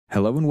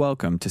Hello and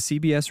welcome to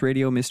CBS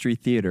Radio Mystery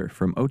Theater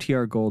from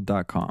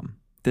OTRGold.com.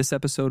 This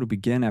episode will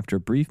begin after a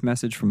brief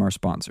message from our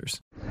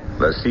sponsors.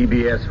 The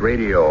CBS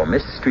Radio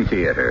Mystery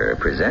Theater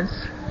presents...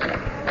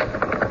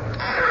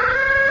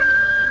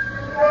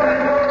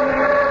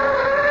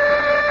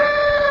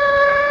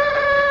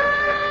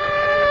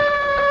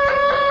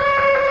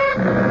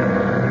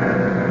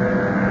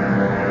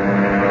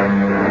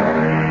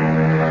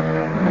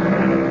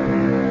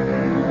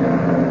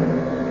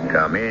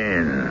 Come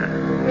in.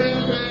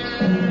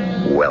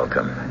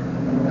 Welcome.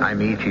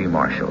 I'm E.G.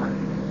 Marshall.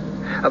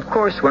 Of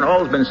course, when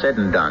all's been said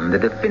and done, the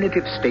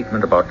definitive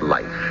statement about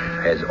life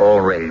has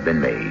already been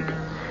made.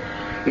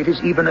 It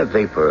is even a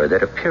vapor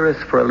that appeareth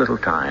for a little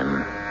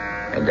time,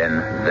 and then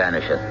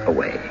vanisheth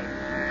away.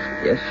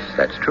 Yes,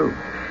 that's true.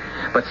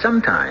 But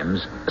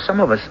sometimes, some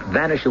of us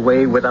vanish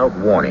away without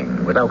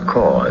warning, without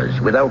cause,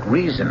 without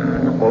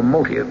reason or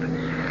motive,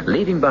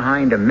 leaving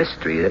behind a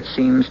mystery that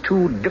seems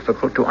too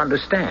difficult to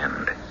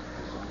understand.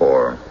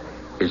 Or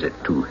is it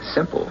too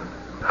simple?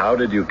 How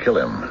did you kill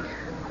him?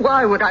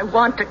 Why would I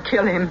want to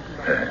kill him?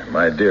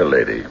 My dear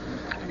lady,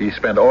 he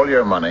spent all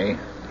your money.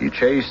 He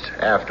chased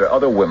after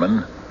other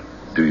women.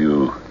 Do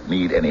you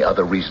need any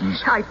other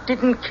reasons? I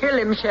didn't kill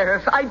him,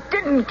 Sheriff. I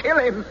didn't kill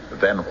him.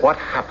 Then what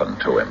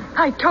happened to him?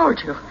 I told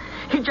you.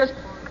 He just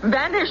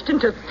vanished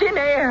into thin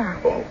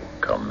air. Oh,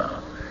 come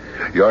now.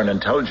 You're an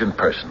intelligent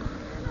person.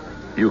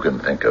 You can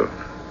think of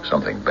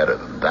something better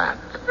than that.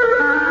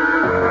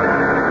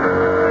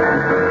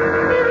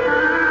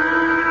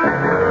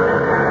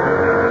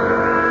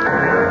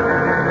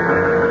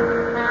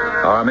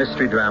 Our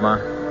mystery drama,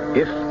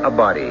 If a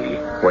Body,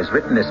 was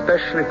written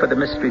especially for the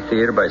Mystery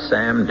Theater by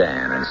Sam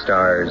Dan and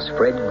stars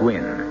Fred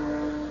Gwynne.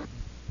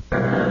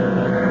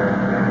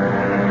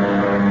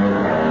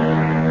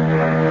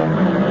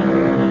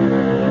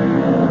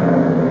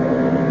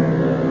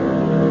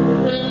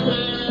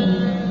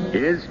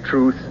 Is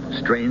truth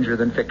stranger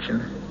than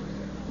fiction?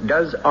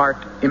 Does art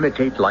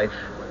imitate life?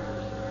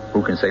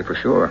 Who can say for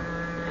sure?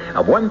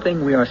 Of one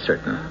thing we are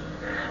certain.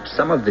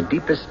 Some of the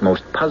deepest,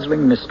 most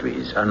puzzling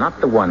mysteries are not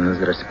the ones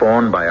that are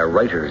spawned by a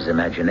writer's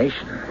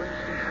imagination.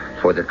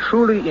 For the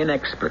truly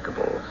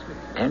inexplicable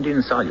and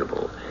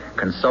insoluble,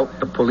 consult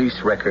the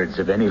police records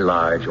of any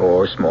large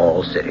or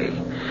small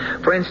city.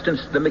 For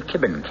instance, the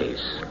McKibben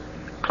case.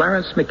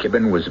 Clarence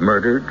McKibben was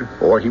murdered,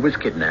 or he was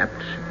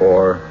kidnapped,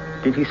 or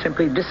did he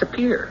simply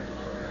disappear?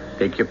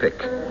 Take your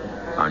pick.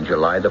 On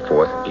July the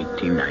 4th,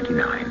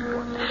 1899.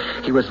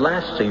 He was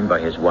last seen by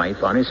his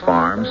wife on his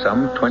farm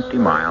some 20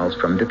 miles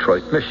from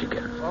Detroit,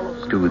 Michigan.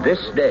 To this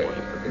day,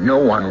 no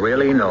one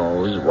really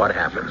knows what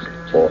happened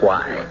or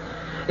why.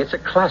 It's a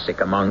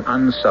classic among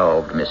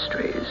unsolved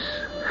mysteries.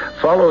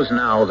 Follows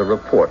now the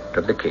report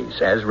of the case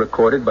as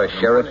recorded by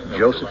Sheriff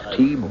Joseph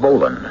T.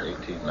 Boland.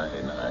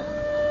 1899,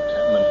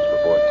 10 minutes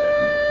before 10.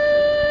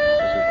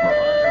 Mrs.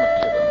 Mariah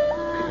McKibben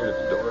appeared at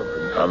the door of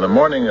her... On the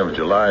morning of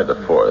July the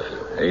 4th,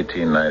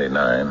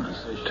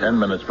 1899, 10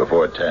 minutes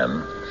before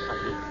 10...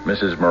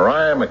 Mrs.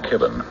 Mariah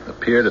McKibben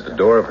appeared at the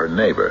door of her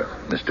neighbor,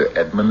 Mr.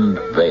 Edmund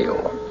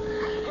Vale.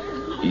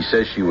 He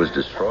says she was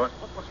distraught,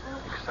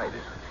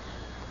 excited,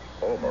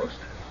 almost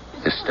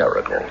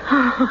hysterical.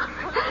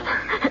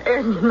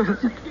 Edmund.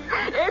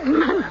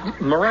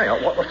 Mariah,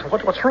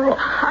 what's wrong?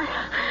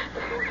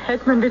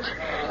 Edmund, it's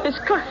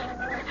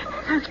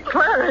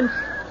Clarence.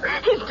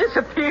 He's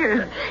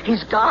disappeared.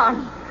 He's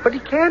gone. But he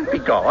can't be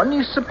gone.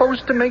 He's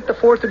supposed to make the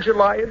 4th of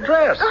July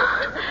address.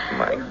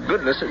 My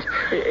goodness,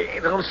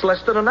 it's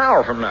less than an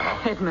hour from now.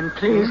 Edmund,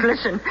 please,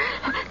 listen.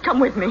 Come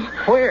with me.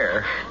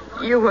 Where?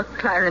 You were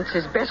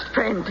Clarence's best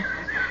friend.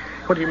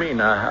 What do you mean?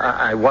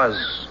 I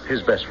was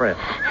his best friend.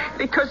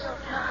 Because...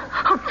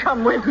 Oh,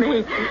 come with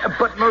me.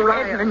 But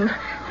Mariah... Edmund,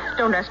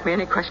 don't ask me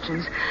any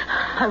questions.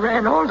 I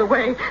ran all the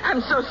way.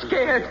 I'm so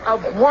scared.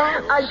 Of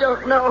what? I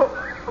don't know.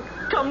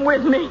 Come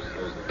with me,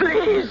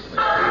 please.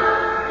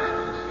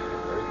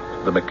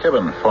 The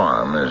McKibben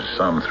farm is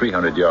some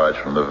 300 yards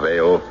from the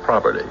Vale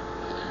property.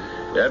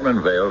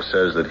 Edmund Vale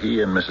says that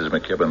he and Mrs.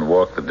 McKibben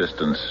walked the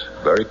distance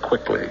very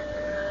quickly.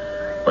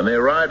 When they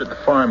arrived at the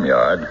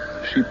farmyard,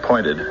 she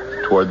pointed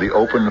toward the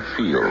open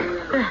field.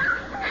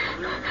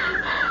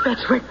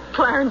 That's where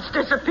Clarence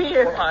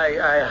disappeared. Well,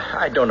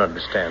 I don't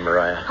understand,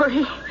 Mariah. Well,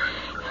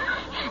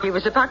 he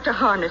was about to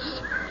harness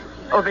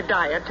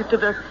Obadiah to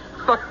the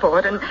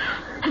buckboard, and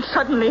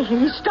suddenly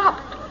he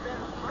stopped.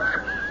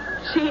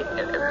 See,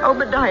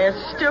 Obadiah's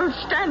still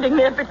standing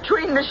there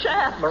between the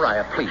shafts.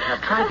 Mariah, please,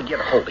 I've tried to get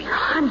a hold of you.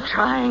 I'm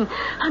trying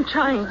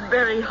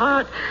very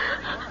hard.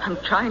 I'm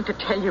trying to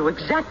tell you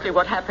exactly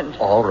what happened.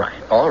 All right.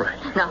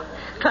 Now,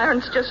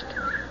 Clarence just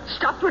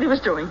stopped what he was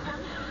doing,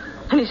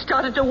 and he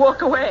started to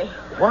walk away.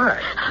 Why?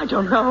 I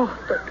don't know.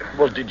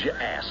 Well, did you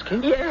ask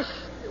him? Yes.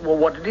 Well,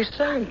 what did he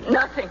say?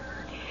 Nothing.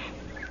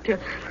 To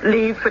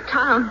leave for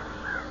town.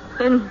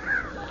 Then,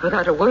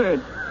 without a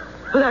word,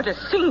 without a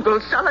single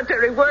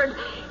solitary word,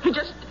 he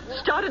just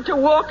started to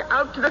walk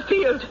out to the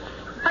field.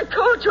 I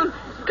called to him,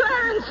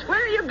 Clarence, where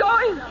are you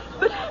going?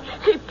 But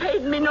he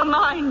paid me no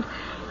mind.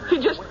 He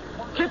just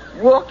kept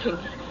walking.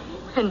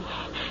 And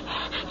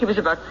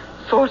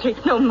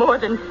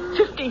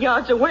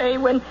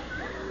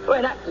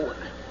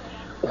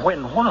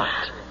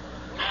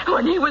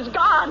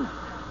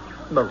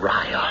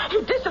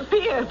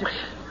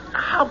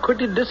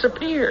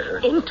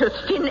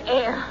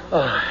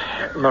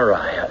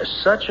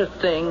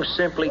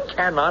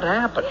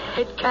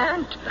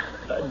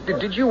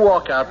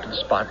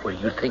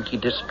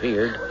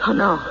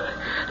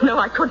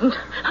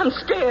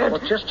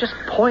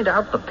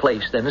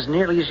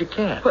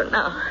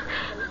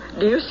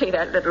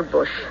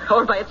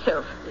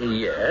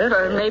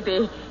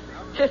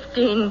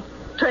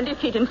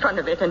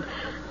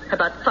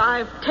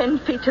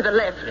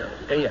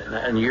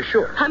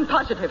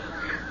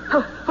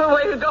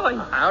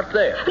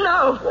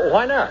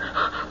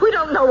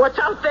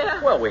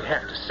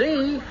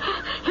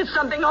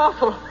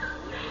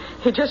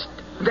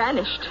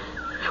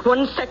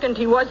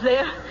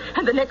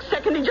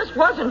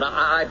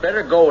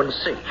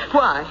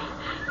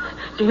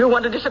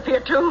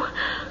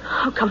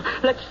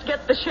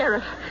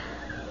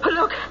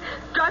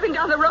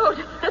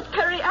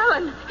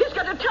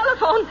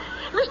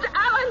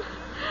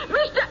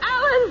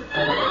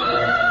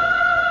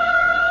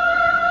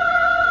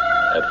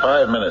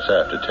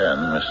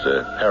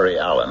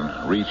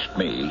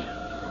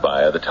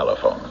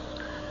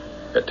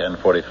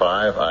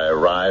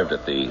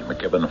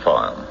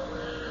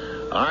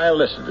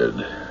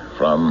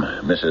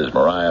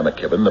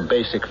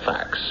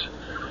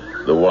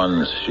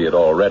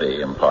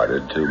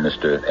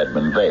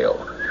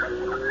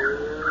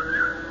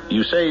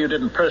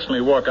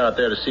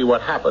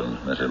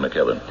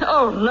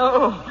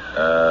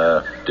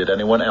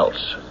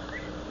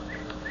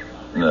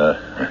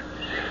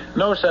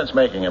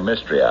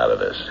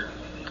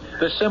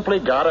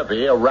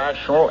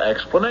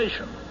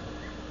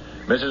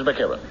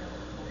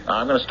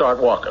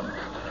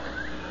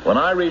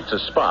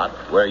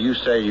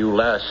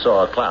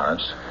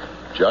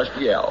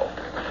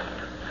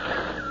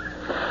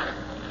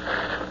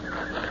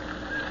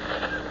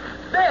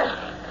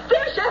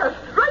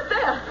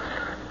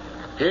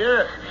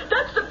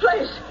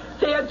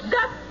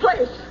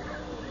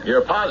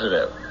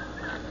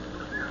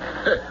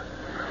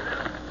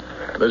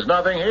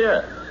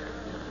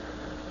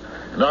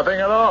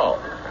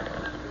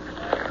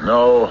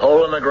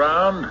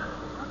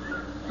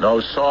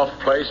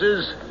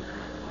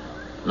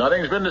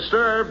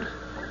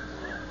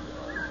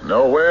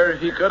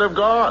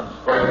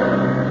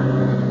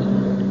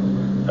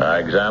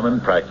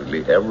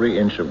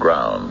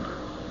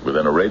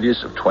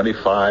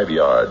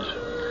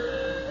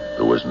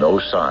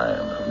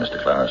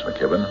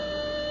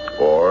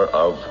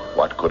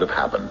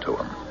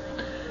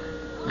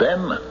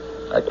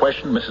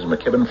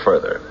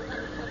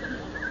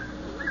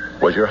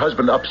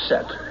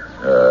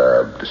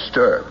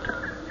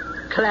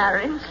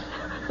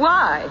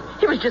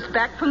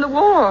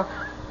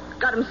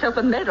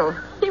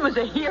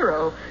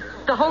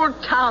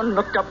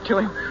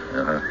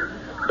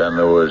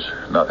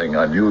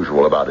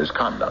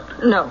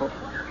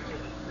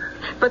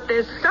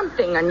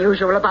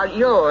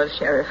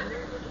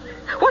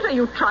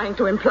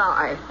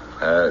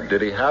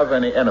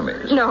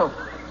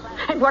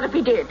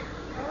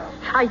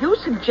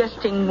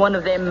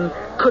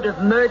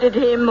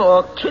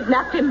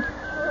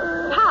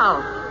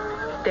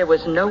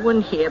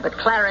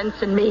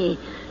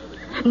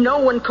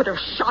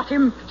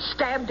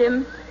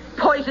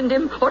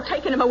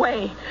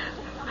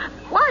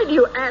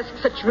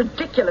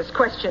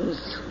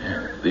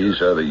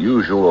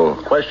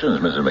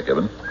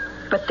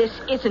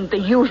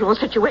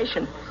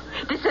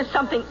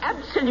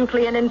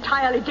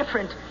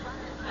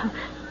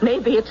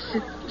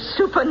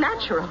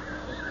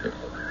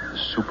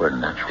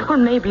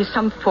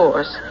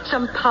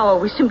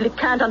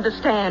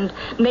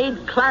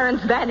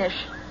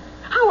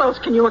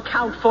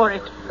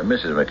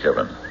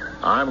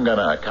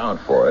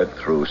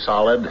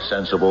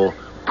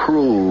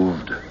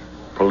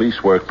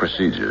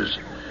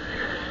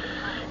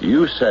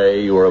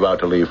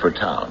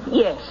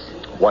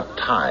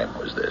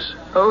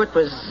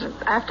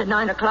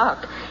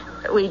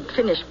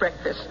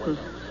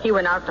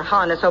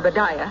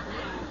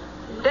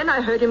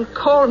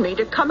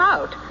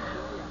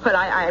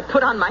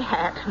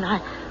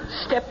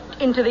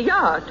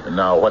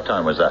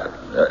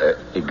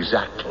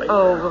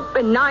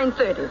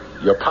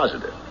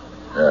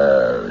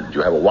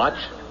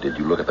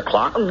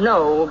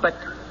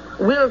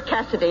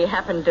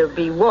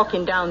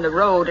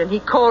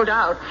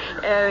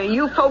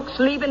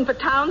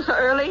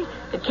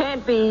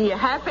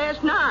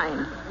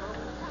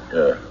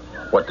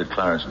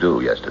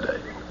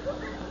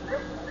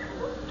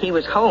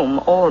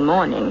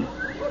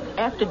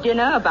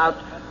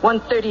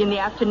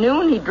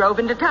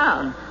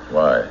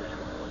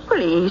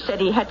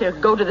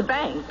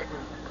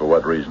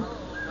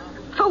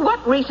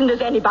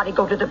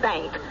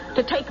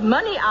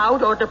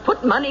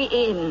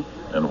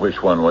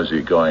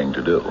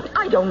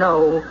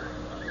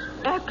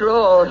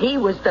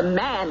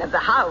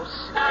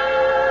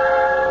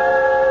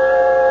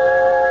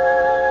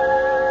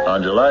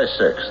On July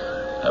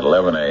 6th, at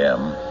 11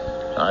 a.m.,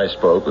 I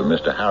spoke with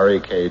Mr. Harry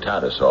K.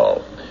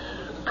 Tattersall,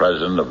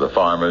 president of the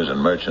Farmers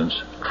and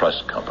Merchants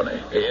Trust Company.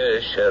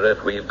 Yes,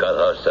 Sheriff, we've got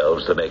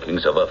ourselves the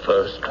makings of a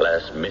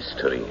first-class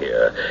mystery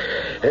here.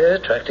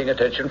 Attracting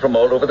attention from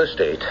all over the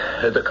state,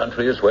 the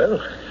country as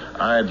well.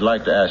 I'd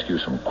like to ask you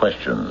some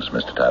questions,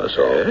 Mr.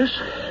 Tattersall. Yes?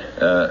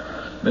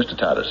 Mr.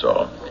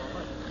 Tattersall,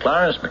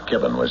 Clarence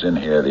McKibben was in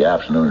here the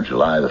afternoon of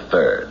July the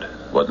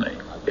 3rd, wasn't he?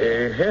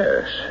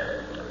 Yes.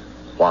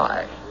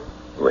 Why?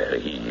 Well,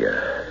 he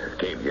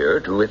came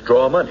here to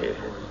withdraw money.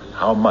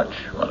 How much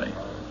money?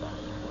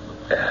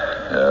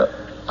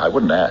 I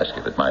wouldn't ask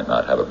if it might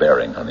not have a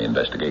bearing on the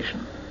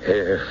investigation.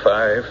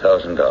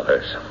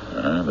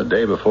 $5,000. The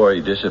day before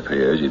he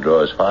disappears, he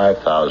draws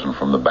 $5,000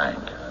 from the bank.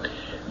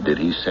 Did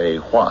he say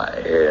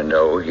why?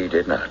 No, he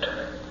did not.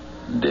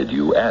 Did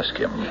you ask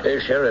him?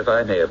 Sheriff,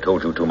 I may have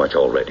told you too much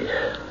already.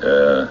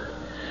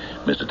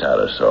 Mr.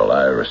 Tattersall,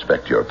 I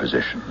respect your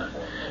position.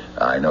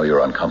 I know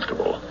you're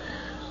uncomfortable.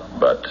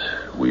 But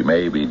we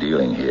may be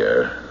dealing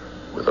here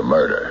with a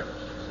murder.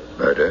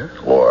 Murder?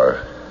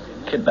 Or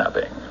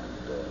kidnapping.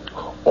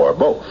 Or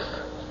both.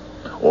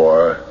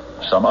 Or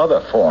some other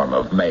form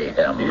of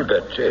mayhem.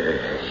 But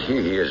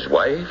his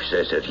wife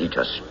says that he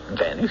just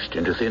vanished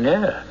into thin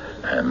air.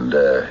 And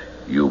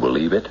you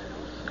believe it?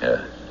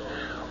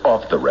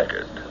 Off the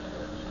record.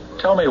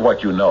 Tell me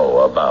what you know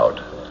about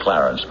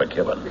Clarence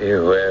McKibben.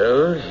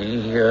 Well,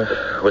 he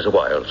was a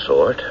wild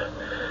sort.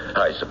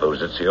 I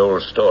suppose it's the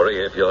old story.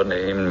 If you're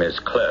named Miss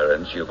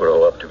Clarence, you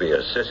grow up to be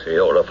a sissy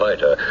or a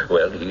fighter.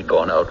 Well, he'd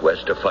gone out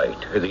west to fight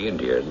the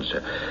Indians.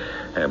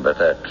 But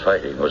that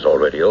fighting was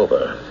already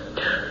over.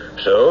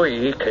 So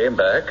he came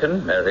back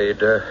and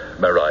married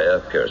Maria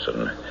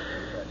Pearson.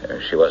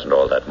 She wasn't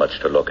all that much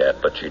to look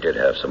at, but she did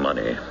have some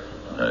money.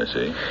 I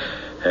see.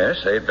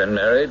 Yes, they'd been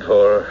married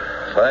for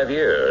 5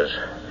 years.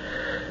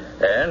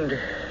 And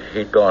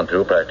he'd gone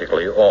through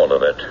practically all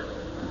of it.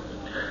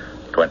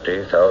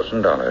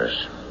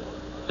 $20,000.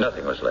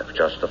 Nothing was left,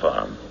 just the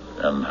farm.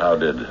 And how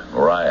did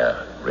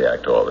Maria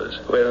react to all this?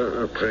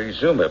 Well,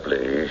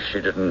 presumably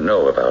she didn't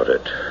know about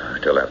it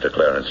till after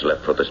Clarence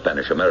left for the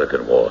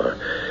Spanish-American War,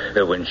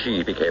 when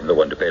she became the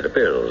one to pay the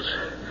bills.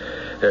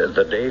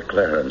 The day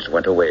Clarence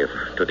went away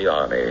to the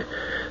army,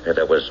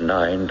 there was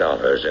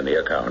 $9 in the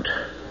account.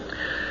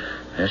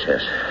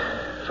 Yes.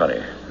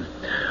 Funny.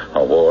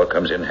 A war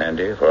comes in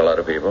handy for a lot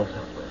of people.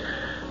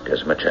 Gives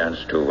them a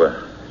chance to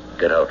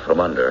get out from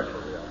under.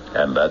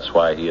 And that's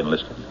why he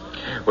enlisted?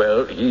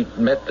 Well, he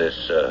met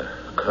this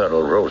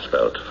Colonel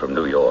Roosevelt from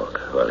New York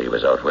while he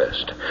was out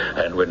west.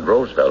 And when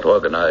Roosevelt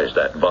organized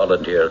that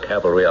volunteer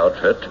cavalry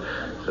outfit,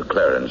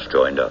 Clarence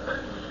joined up.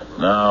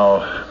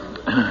 Now,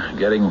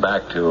 getting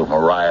back to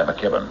Maria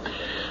McKibben.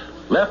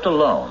 Left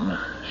alone,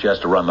 she has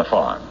to run the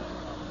farm.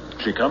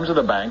 She comes to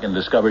the bank and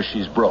discovers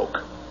she's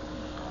broke.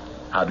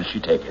 How did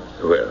she take it?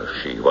 Well,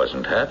 she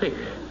wasn't happy.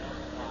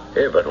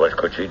 But what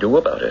could she do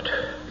about it?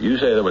 You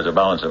say there was a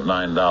balance of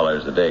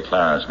 $9 the day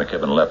Clarence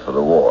McKibben left for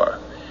the war.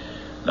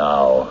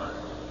 Now,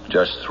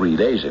 just 3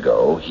 days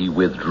ago, he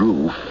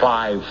withdrew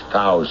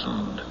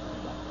 $5,000.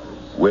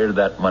 Where did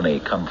that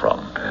money come from?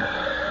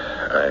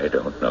 I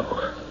don't know.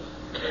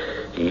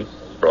 He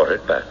brought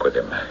it back with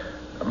him.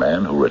 A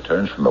man who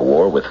returns from the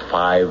war with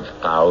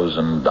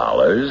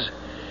 $5,000?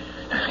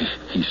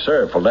 He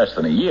served for less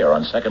than a year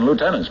on second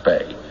lieutenant's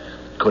pay.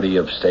 Could he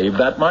have saved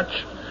that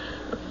much?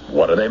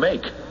 What do they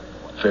make?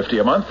 $50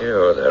 a month?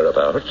 Yeah,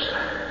 thereabouts.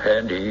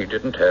 And he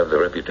didn't have the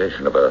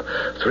reputation of a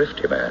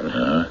thrifty man.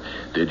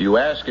 Did you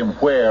ask him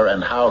where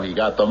and how he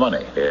got the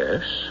money?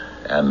 Yes.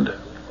 And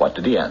what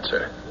did he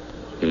answer?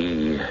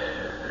 He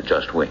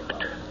just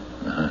winked.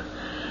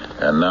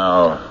 And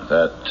now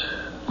that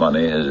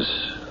money has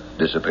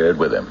disappeared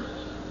with him.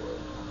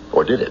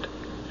 Or did it?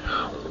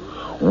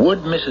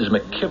 Would Mrs.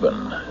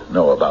 McKibben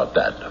know about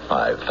that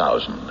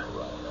 $5,000?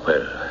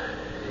 Well,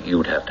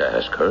 you'd have to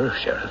ask her,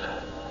 Sheriff.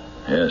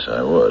 Yes,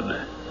 I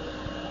would.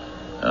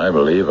 I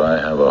believe I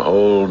have a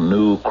whole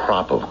new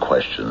crop of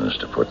questions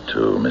to put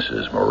to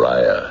Mrs.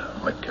 Maria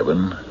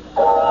McKibben.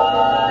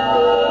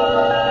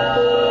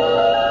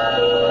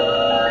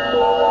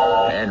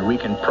 And we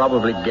can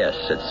probably guess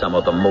at some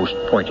of the most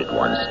pointed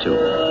ones, too.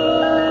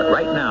 But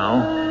right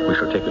now, we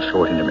shall take a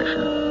short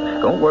intermission.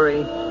 Don't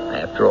worry.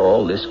 After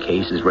all, this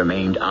case has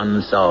remained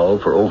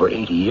unsolved for over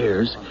 80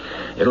 years.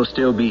 It'll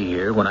still be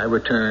here when I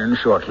return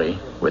shortly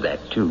with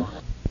Act 2.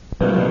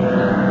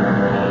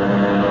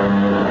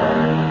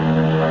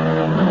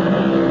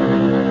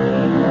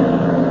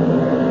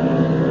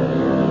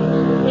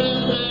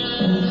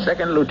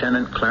 Second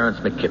Lieutenant Clarence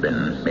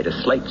McKibben made a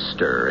slight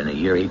stir in the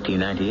year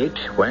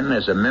 1898 when,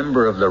 as a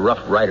member of the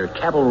Rough Rider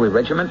Cavalry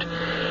Regiment,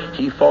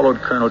 he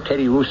followed Colonel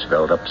Teddy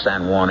Roosevelt up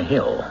San Juan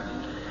Hill.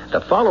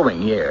 The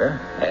following year,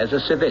 as a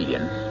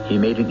civilian, he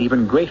made an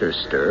even greater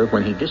stir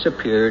when he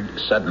disappeared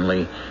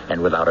suddenly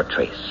and without a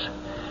trace.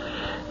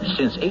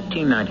 Since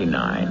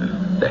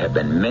 1899, there have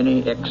been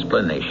many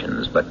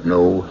explanations, but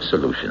no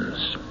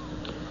solutions.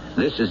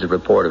 This is the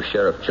report of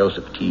Sheriff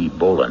Joseph T.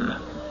 Boland.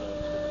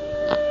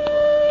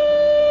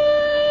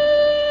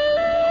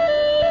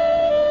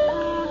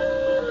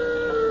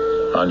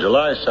 On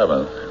July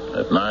 7th,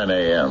 at 9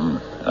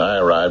 a.m., I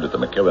arrived at the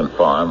McKibben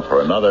farm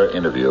for another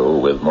interview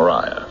with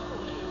Mariah.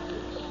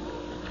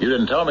 You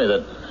didn't tell me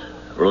that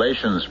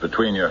relations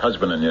between your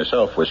husband and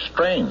yourself were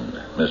strained,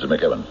 Mrs.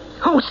 McKibben.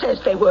 Who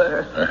says they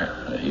were?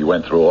 He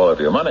went through all of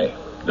your money,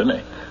 didn't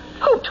he?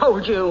 Who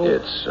told you?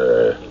 It's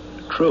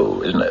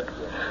true, isn't it?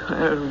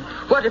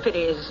 What if it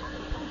is?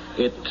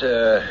 It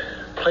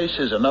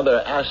places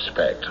another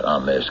aspect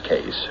on this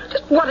case.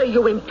 Just what are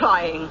you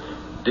implying?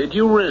 Did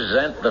you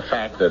resent the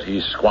fact that he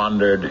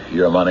squandered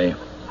your money?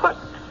 What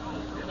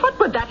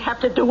would that have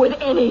to do with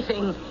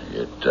anything?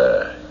 It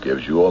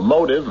gives you a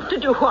motive. To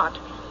do what?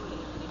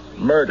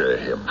 Murder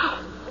him.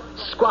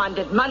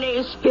 Squandered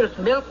money, spilt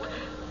milk.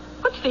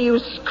 What's the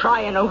use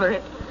crying over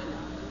it?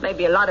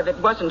 Maybe a lot of it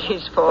wasn't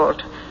his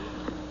fault.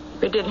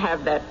 We did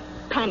have that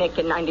panic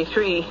in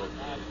 93.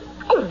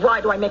 Oh,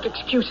 why do I make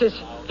excuses?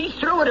 He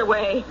threw it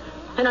away.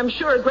 And I'm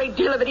sure a great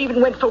deal of it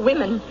even went for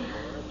women.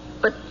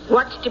 But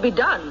what's to be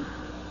done?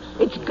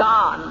 It's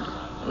gone.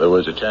 There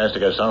was a chance to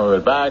get some of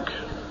it back.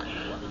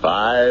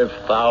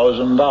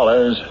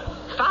 $5,000.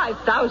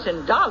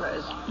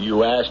 $5,000?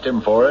 You asked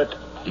him for it.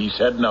 He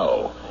said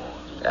no.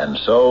 And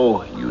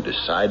so you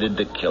decided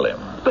to kill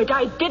him. But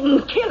I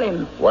didn't kill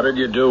him. What did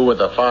you do with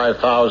the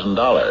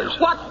 $5,000?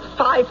 What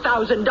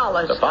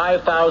 $5,000? The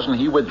 $5,000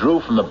 he withdrew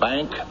from the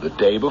bank the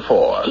day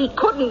before. He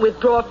couldn't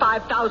withdraw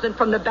 $5,000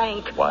 from the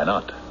bank. Why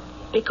not?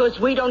 Because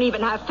we don't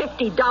even have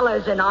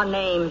 $50 in our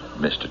name.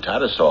 Mr.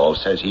 Tattersall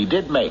says he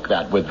did make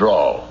that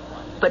withdrawal.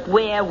 But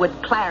where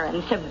would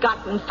Clarence have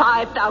gotten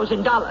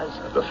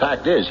 $5,000? The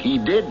fact is, he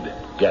did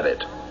get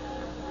it.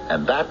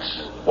 And that's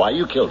why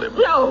you killed him.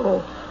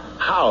 No.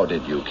 How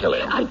did you kill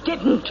him? I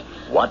didn't.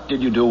 What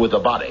did you do with the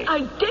body?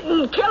 I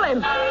didn't kill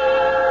him.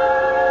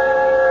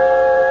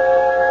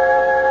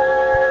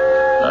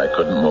 I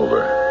couldn't move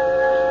her.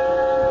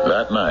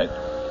 That night,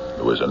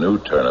 there was a new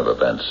turn of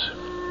events.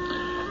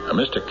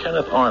 Mr.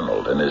 Kenneth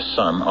Arnold and his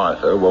son,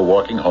 Arthur, were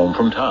walking home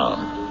from town.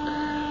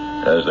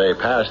 As they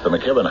passed the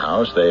McKibben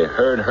house, they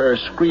heard her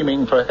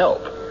screaming for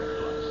help.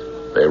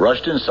 They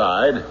rushed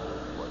inside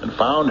and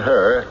found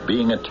her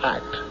being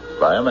attacked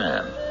by a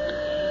man.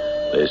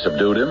 They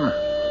subdued him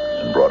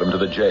and brought him to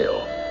the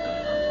jail.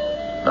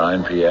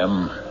 9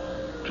 p.m.,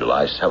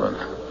 July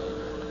 7th.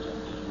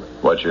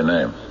 What's your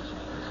name?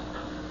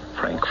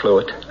 Frank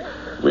Fluitt.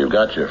 We've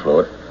got you,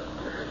 Fluitt.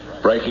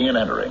 Breaking and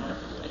entering.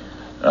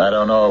 I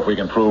don't know if we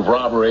can prove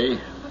robbery,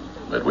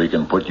 but we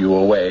can put you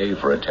away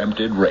for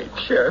attempted rape.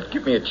 Sheriff,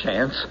 give me a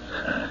chance.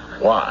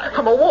 Why?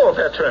 I'm a war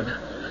veteran.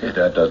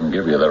 That doesn't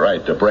give you the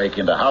right to break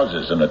into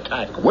houses and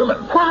attack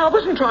women. Well, I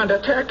wasn't trying to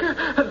attack her.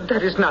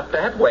 That is not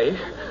that way.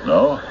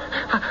 No?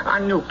 I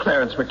knew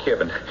Clarence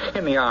McKibben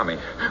in the Army.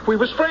 We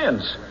was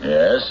friends.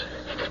 Yes?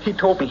 He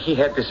told me he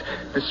had this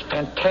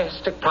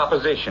fantastic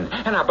proposition,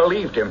 and I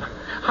believed him.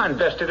 I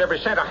invested every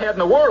cent I had in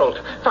the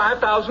world,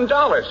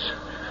 $5,000.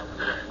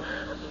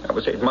 That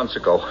was 8 months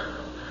ago.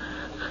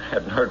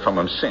 Hadn't heard from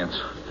him since.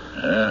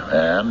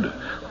 And?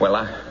 Well,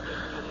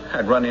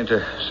 I'd run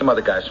into some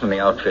other guys from the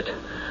outfit.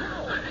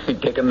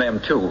 He'd taken them,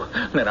 too.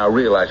 And then I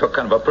realized what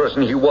kind of a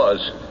person he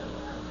was.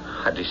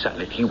 I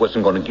decided he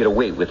wasn't going to get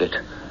away with it.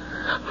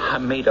 I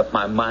made up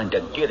my mind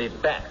to get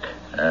it back.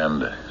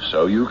 And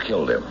so you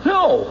killed him?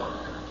 No,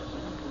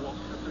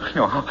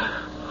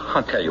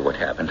 I'll tell you what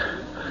happened.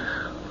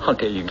 I'll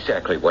tell you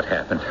exactly what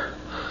happened.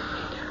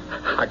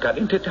 I got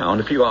into town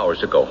a few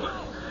hours ago.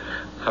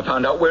 I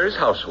found out where his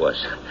house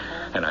was,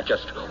 and I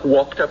just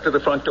walked up to the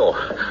front door.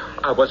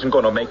 I wasn't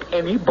going to make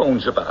any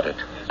bones about it.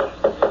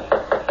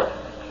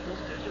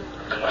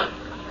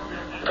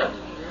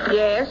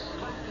 Yes?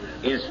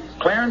 Is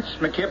Clarence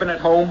McKibben at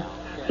home?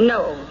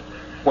 No.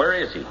 Where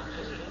is he?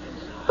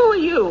 Who are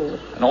you?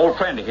 An old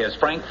friend of his,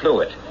 Frank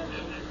Fluitt.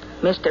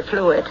 Mr.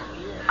 Fluitt,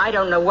 I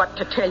don't know what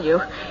to tell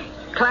you.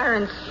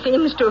 Clarence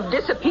seems to have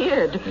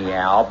disappeared.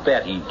 Yeah, I'll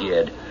bet he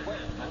did.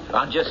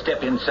 I'll just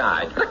step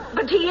inside.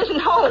 But he isn't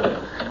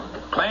home.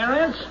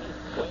 Clarence?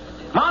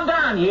 Come on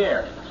down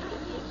here.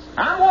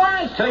 I'm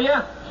wise to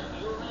you.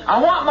 I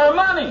want my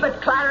money.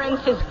 But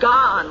Clarence is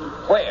gone.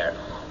 Where?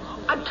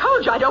 I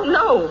told you I don't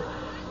know.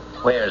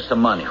 Where's the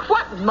money?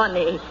 What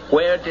money?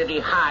 Where did he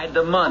hide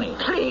the money?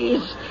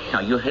 Please. Now,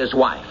 you're his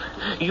wife.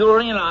 You're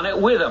in on it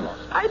with him.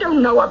 I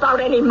don't know about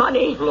any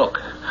money. Look,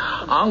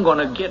 I'm going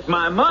to get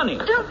my money.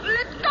 Don't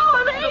let go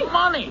of me. The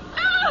money.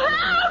 Oh,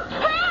 help!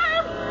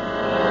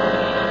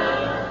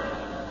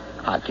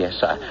 I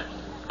guess I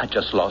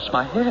just lost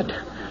my head.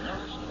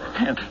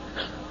 And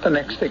the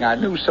next thing I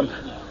knew, some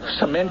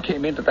men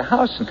came into the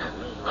house and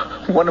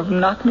one of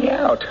them knocked me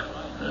out.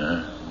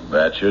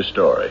 That's your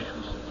story.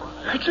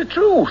 It's the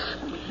truth.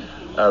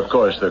 Of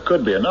course, there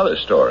could be another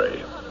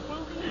story.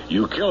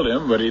 You killed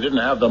him, but he didn't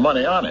have the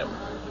money on him.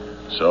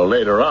 So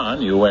later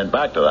on, you went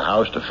back to the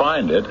house to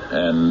find it,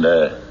 and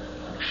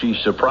she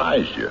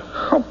surprised you.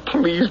 Oh,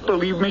 please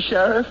believe me,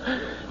 Sheriff.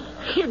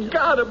 You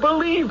gotta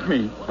believe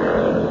me.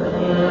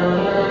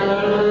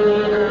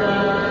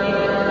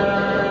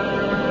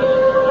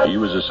 He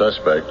was a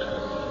suspect,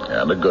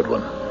 and a good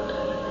one.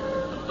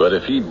 But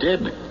if he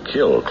did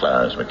kill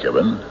Clarence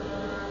McKibben,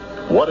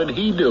 What did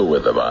he do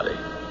with the body?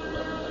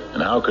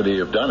 And how could he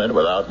have done it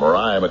without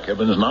Mariah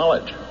McKibben's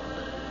knowledge?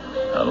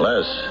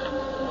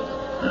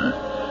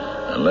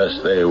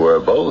 Unless they were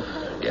both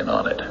in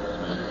on it.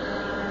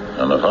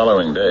 On the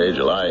following day,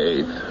 July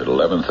 8th, at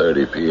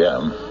 11:30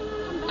 p.m.,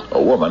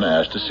 a woman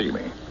asked to see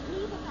me.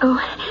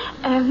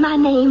 My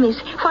name is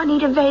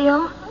Juanita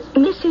Vale,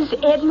 Mrs.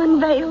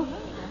 Edmund Vale.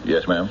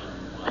 Yes, ma'am?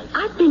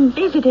 I've been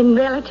visiting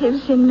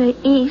relatives in the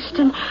East,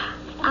 and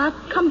I've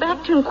come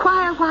back to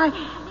inquire why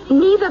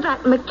neither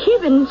that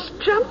McKibben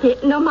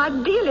strumpet nor my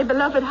dearly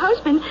beloved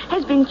husband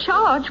has been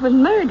charged with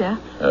murder.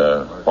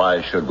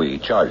 Why should we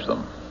charge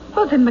them?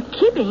 Well, the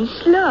McKibben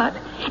slut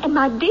and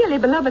my dearly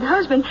beloved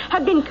husband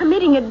have been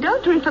committing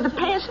adultery for the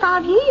past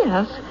 5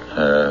 years.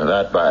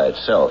 That by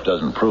itself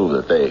doesn't prove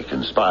that they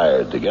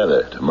conspired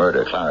together to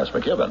murder Clarence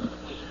McKibben.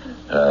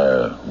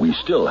 We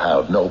still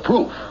have no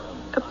proof.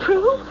 A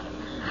proof?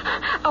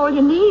 All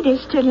you need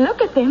is to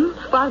look at them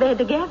while they're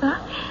together.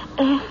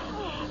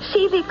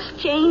 See the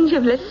exchange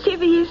of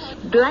lascivious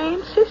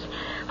glances?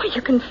 Well,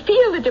 you can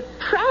feel the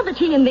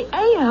depravity in the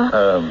air.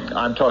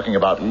 I'm talking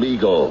about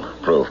legal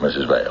proof,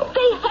 Mrs. Vale.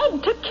 They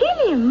had to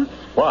kill him.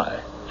 Why?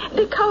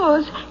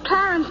 Because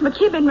Clarence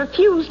McKibben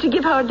refused to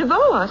give her a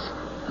divorce.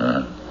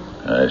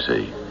 I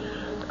see.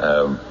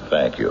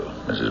 Thank you,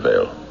 Mrs.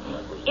 Vale.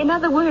 In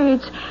other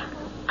words,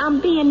 I'm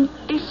being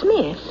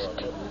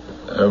dismissed.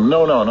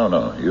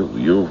 No.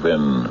 You've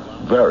been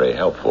very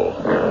helpful.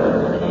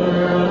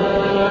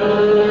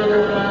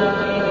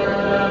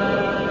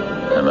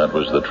 And that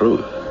was the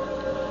truth.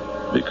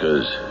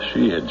 Because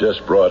she had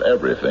just brought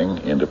everything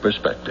into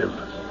perspective.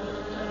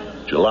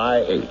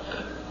 July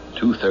 8th,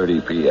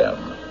 2:30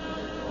 p.m.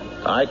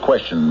 I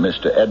questioned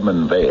Mr.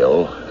 Edmund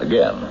Vale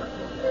again.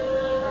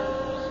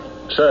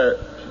 Sir,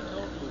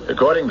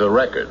 according to the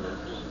record,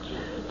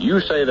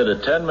 you say that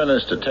at 10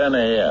 minutes to 10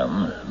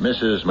 a.m.,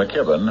 Mrs.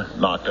 McKibben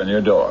knocked on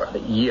your door.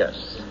 Yes.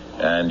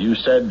 And you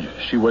said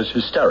she was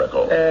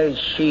hysterical.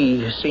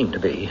 She seemed to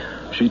be.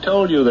 She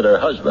told you that her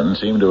husband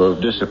seemed to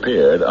have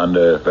disappeared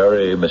under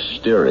very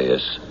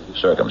mysterious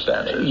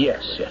circumstances.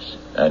 Yes.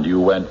 And you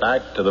went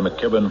back to the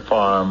McKibben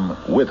farm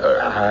with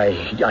her.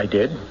 I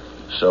did.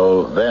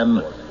 So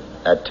then,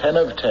 at 10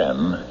 of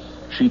 10,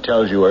 she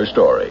tells you her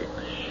story.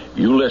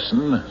 You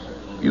listen.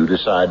 You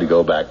decide to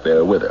go back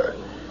there with her.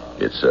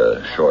 It's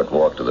a short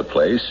walk to the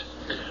place.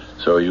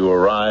 So you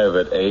arrive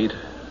at 8,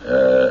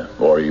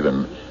 or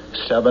even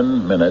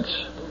 7 minutes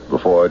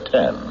before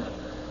 10.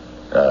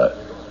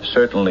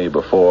 Certainly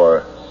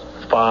before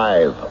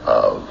 5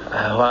 of.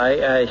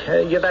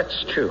 Yeah,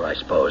 that's true, I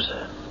suppose.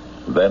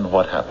 Then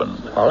what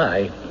happened? Well,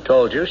 I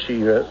told you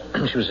she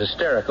was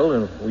hysterical,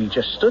 and we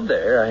just stood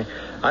there.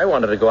 I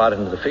wanted to go out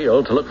into the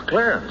field to look for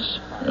Clarence.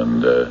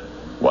 And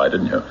why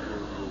didn't you?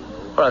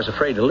 Well, I was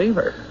afraid to leave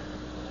her.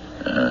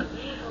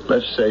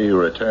 Let's say you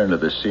returned to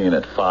the scene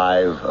at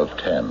 5 of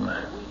 10.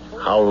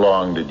 How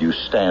long did you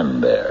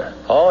stand there?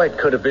 Oh, it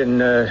could have been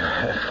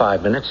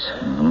 5 minutes.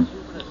 Mm-hmm.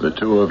 The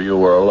two of you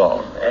were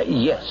alone?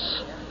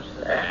 Yes.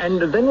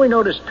 And then we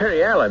noticed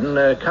Perry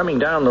Allen coming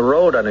down the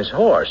road on his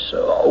horse.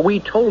 We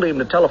told him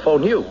to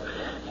telephone you.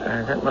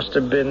 That must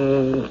have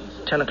been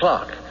 10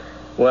 o'clock.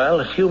 Well,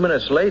 a few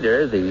minutes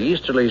later, the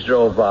Easterlys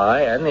drove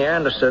by, and the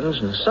Andersons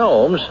and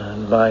Soames,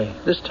 and by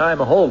this time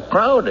a whole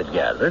crowd had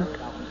gathered.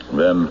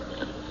 Then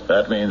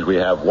that means we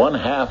have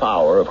 1/2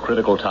 hour of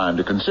critical time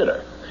to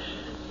consider.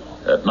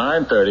 At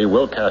 9:30,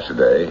 Will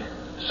Cassidy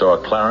saw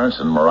Clarence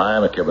and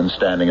Mariah McKibben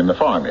standing in the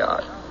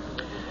farmyard.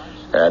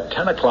 At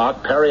 10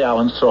 o'clock, Perry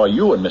Allen saw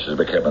you and Mrs.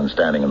 McKibben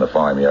standing in the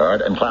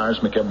farmyard, and Clarence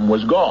McKibben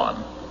was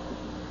gone.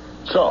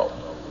 So,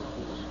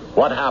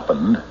 what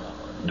happened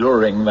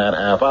during that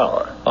half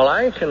hour? Well,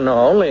 I can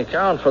only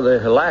account for the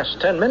last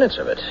 10 minutes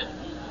of it.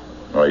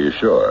 Are you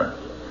sure?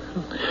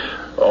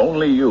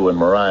 Only you and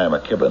Mariah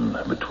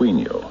McKibben, between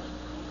you,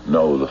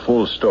 know the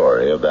full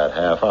story of that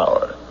half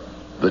hour.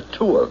 The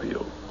two of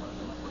you,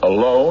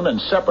 alone and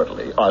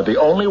separately, are the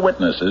only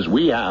witnesses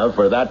we have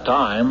for that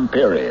time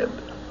period.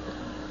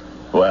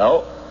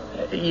 Well?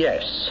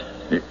 Yes.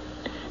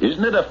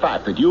 Isn't it a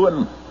fact that you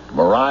and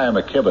Mariah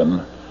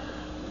McKibben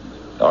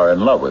are in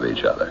love with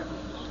each other?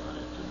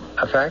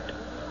 A fact?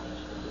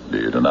 Do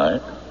you deny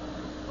it?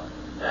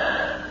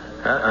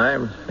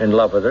 I'm in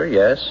love with her,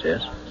 yes.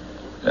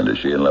 And is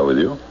she in love with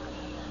you?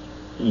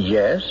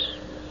 Yes.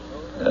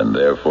 And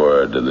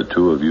therefore, did the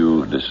two of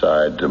you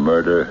decide to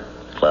murder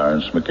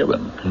Clarence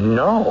McKibben?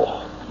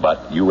 No.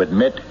 But you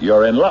admit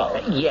you're in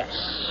love? Yes.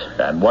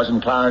 And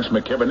wasn't Clarence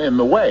McKibben in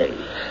the way?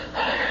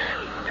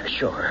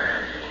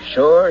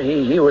 Sure,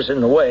 he was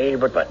in the way,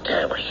 but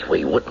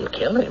we wouldn't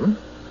kill him.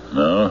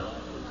 No?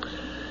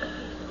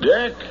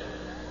 Dick,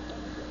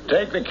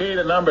 take the key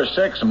to number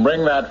 6 and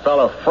bring that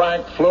fellow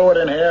Frank Fluid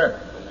in here.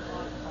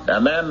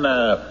 And then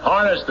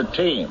harness the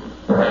team.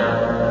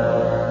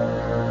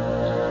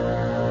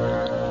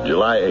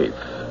 July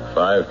 8th,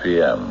 5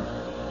 p.m.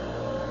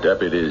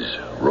 Deputies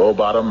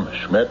Rowbottom,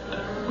 Schmidt,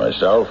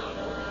 myself,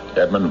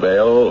 Edmund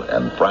Vale,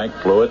 and Frank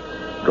Fluid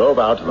drove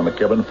out to the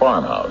McKibben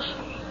farmhouse.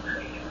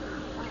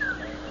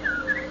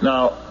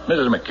 Now,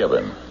 Mrs.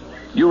 McKibben,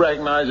 You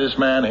recognize this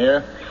man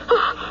here?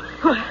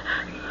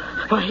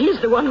 Why, he's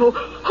the one who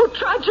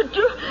tried to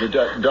do...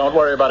 Don't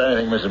worry about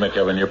anything, Mrs.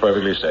 McKibben. You're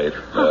perfectly safe.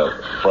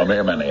 From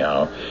him,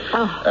 anyhow.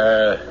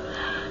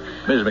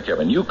 Mrs.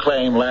 McKibben, you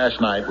claim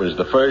last night was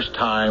the first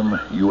time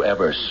you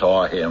ever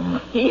saw him?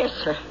 Yes,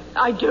 sir.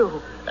 I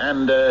do.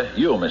 And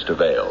you, Mr.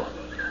 Vale,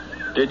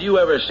 did you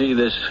ever see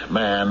this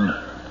man,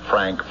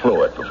 Frank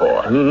Fluitt,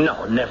 before?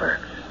 No, never.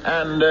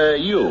 And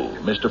you,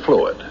 Mr.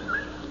 Fluitt,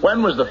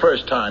 when was the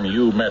first time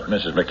you met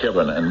Mrs.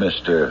 McKibben and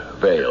Mr.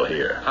 Vale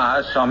here?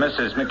 I saw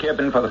Mrs.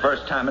 McKibben for the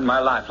first time in my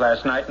life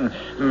last night and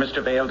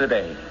Mr. Vale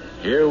today.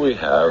 Here we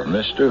have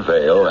Mr.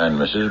 Vale and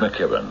Mrs.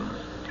 McKibben.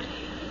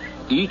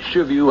 Each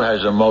of you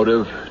has a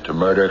motive to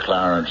murder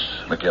Clarence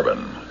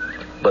McKibben,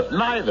 but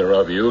neither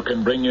of you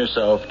can bring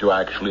yourself to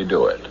actually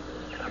do it.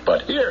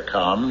 But here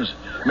comes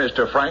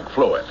Mr. Frank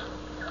Fluitt.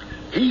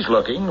 He's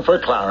looking for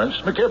Clarence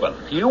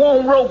McKibben. You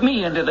won't rope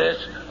me into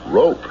this.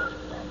 Rope?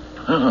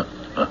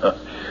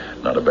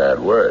 Not a bad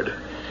word.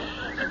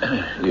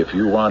 If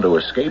you want to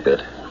escape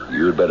it,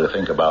 you'd better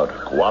think about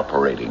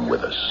cooperating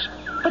with us.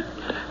 But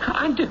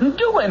I didn't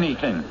do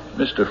anything.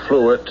 Mr.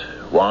 Fluitt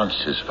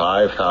wants his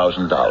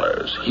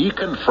 $5,000. He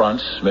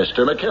confronts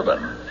Mr.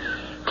 McKibben.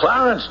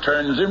 Clarence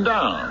turns him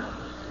down.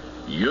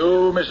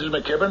 You, Mrs.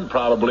 McKibben,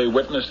 probably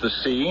witnessed the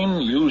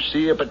scene. You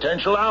see a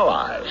potential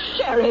ally.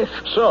 Sheriff.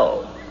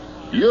 So,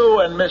 you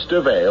and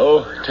Mr.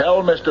 Vale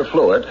tell Mr.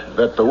 Fluitt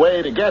that the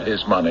way to get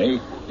his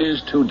money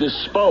is to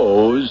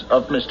dispose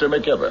of Mr.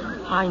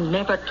 McKibben. I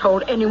never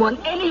told anyone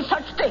any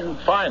such thing.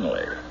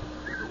 Finally,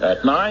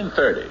 at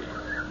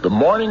 9:30, the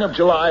morning of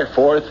July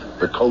 4th,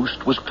 the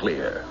coast was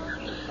clear.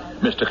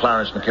 Mr.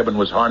 Clarence McKibben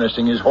was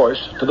harnessing his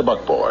horse to the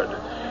buckboard,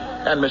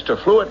 and Mr.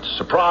 Fluitt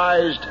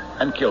surprised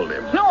and killed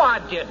him. No, I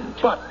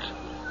didn't. But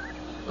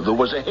there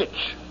was a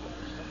hitch.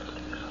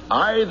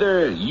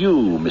 Either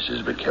you,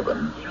 Mrs.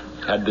 McKibben,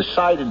 had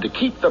decided to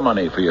keep the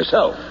money for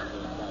yourself,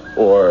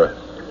 or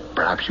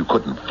perhaps you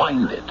couldn't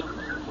find it.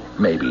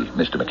 Maybe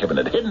Mr. McKibben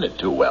had hidden it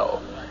too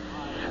well.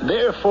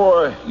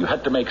 Therefore, you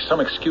had to make some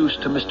excuse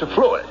to Mr.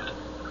 Fluitt.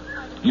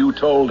 You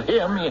told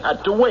him he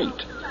had to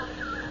wait.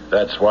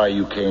 That's why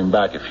you came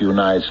back a few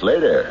nights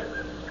later,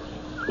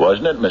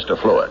 wasn't it, Mr.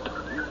 Fluitt?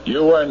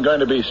 You weren't going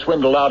to be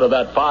swindled out of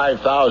that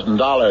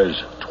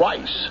 $5,000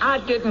 twice. I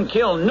didn't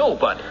kill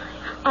nobody.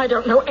 I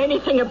don't know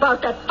anything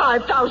about that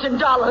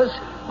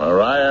 $5,000.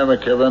 Maria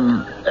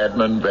McKibben,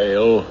 Edmund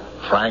Vale,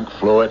 Frank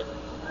Fluitt,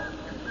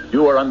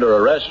 you are under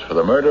arrest for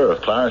the murder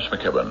of Clarence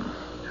McKibben.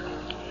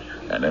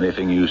 And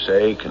anything you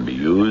say can be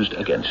used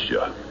against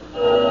you.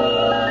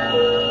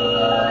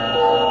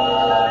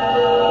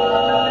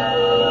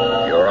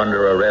 You're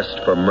under arrest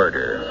for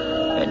murder,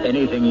 and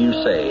anything you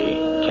say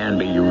can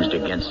be used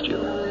against you.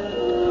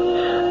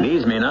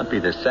 These may not be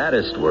the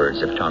saddest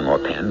words of tongue or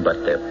pen,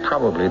 but they're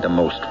probably the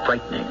most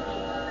frightening.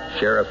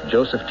 Sheriff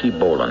Joseph T.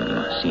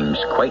 Boland seems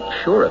quite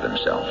sure of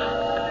himself.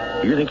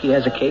 Do you think he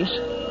has a case?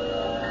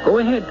 Go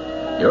ahead.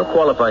 You're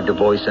qualified to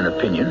voice an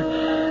opinion.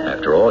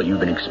 After all, you've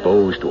been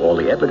exposed to all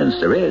the evidence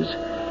there is.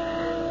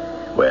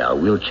 Well,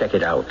 we'll check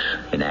it out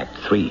in Act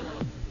 3.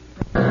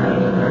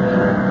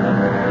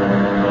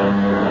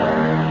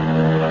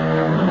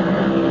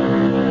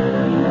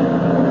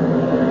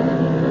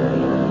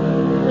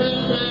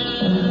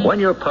 When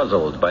you're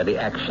puzzled by the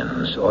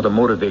actions or the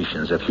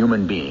motivations of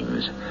human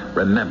beings,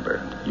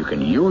 remember, you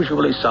can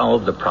usually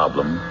solve the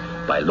problem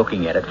by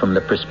looking at it from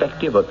the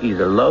perspective of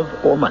either love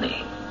or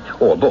money,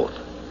 or both.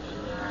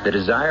 The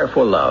desire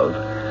for love,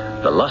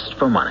 the lust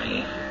for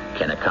money,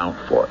 can account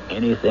for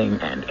anything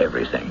and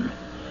everything.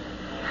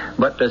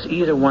 But does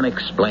either one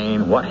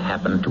explain what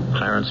happened to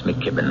Clarence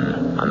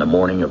McKibben on the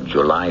morning of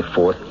July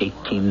 4th,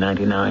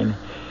 1899?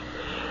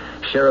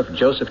 Sheriff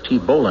Joseph T.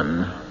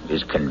 Boland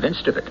is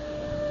convinced of it.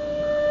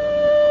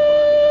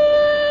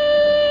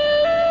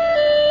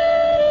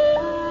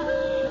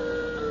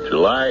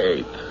 July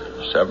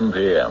 8th, 7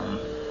 p.m.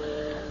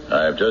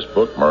 I have just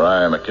booked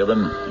Maria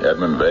McKibben,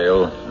 Edmund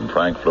Vale, and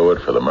Frank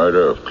Fluitt for the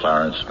murder of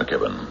Clarence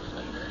McKibben.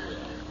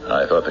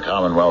 I thought the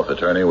Commonwealth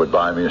attorney would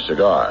buy me a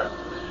cigar.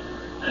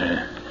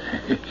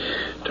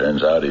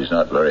 Turns out he's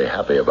not very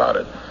happy about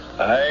it.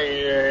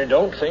 I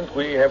don't think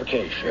we have a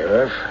case,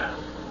 Sheriff.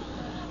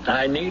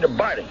 I need a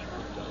body.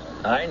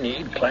 I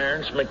need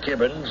Clarence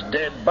McKibben's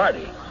dead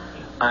body.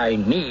 I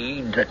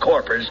need the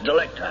corpus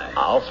delicti.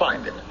 I'll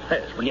find it.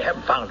 Yes, well, you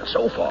haven't found it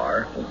so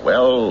far.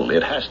 Well,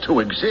 it has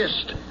to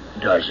exist.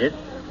 Does it?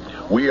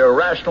 We are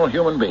rational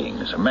human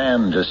beings. A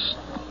man just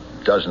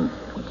doesn't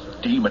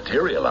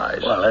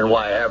dematerialize. Well, then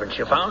why haven't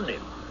you found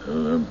him?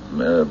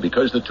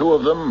 Because the two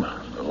of them,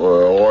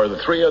 or the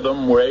three of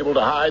them, were able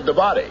to hide the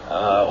body.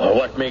 Well,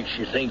 what makes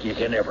you think you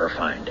can never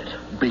find it?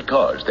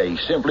 Because they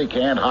simply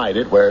can't hide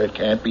it where it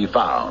can't be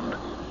found,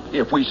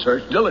 if we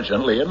search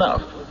diligently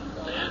enough.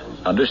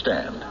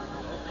 Understand,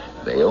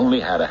 they only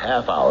had a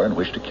half hour in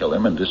which to kill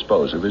him and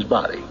dispose of his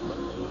body.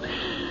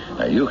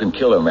 Now, you can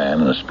kill a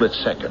man in a split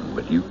second,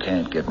 but you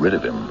can't get rid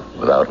of him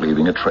without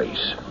leaving a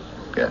trace.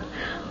 Yeah.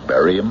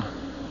 Bury him?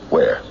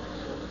 Where?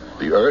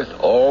 The earth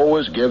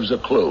always gives a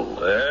clue.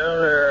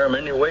 Well, there are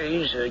many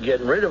ways of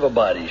getting rid of a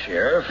body,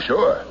 Sheriff.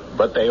 Sure,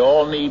 but they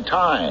all need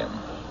time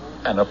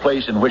and a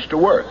place in which to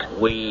work.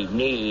 We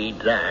need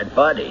that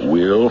body.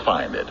 We'll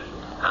find it.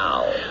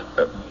 How?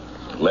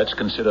 Let's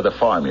consider the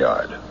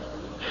farmyard.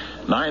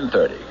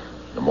 9:30,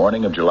 the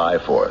morning of July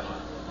 4th.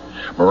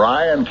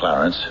 Mariah and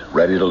Clarence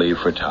ready to leave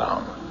for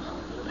town.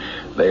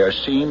 They are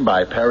seen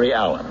by Perry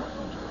Allen.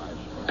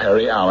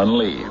 Perry Allen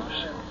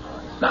leaves.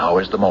 Now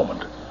is the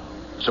moment.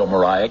 So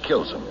Mariah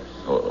kills him.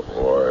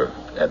 Or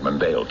Edmund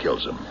Vale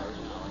kills him.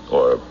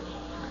 Or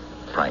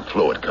Frank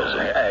Fluid kills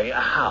him.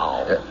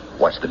 How?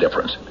 What's the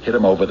difference? Hit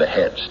him over the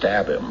head,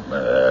 stab him.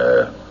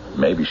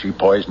 Maybe she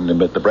poisoned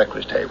him at the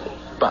breakfast table.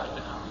 But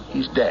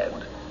he's dead.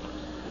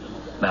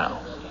 Now,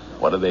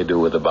 what do they do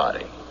with the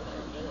body?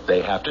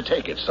 They have to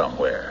take it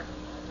somewhere.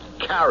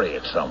 Carry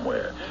it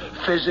somewhere.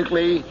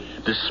 Physically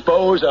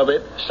dispose of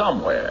it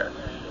somewhere.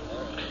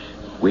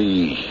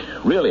 We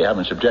really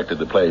haven't subjected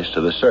the place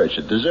to the search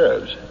it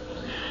deserves.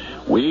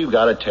 We've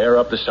got to tear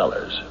up the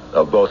cellars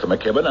of both the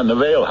McKibben and the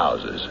Vale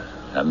houses.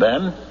 And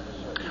then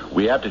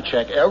we have to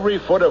check every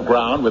foot of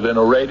ground within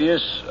a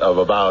radius of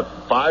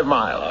about 5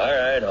 miles.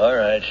 All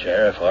right,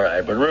 Sheriff, all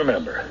right. But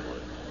remember,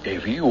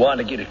 if you want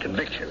to get a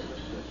conviction,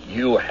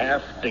 you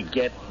have to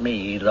get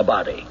me the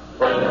body.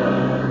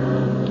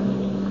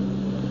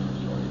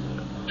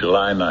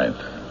 July 9th,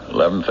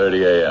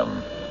 11:30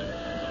 a.m.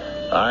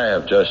 I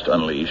have just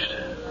unleashed,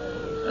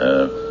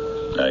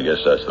 I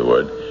guess that's the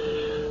word,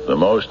 the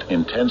most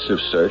intensive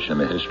search in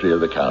the history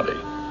of the county.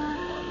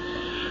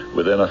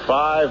 Within a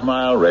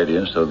 5-mile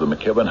radius of the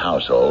McKibben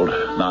household,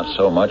 not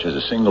so much as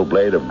a single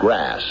blade of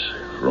grass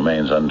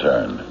remains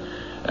unturned.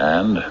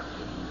 And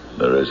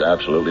there is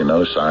absolutely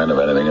no sign of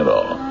anything at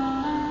all.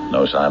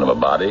 No sign of a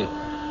body,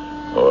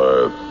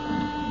 or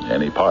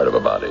any part of a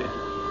body,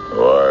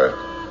 or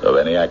of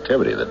any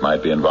activity that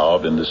might be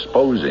involved in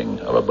disposing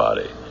of a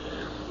body.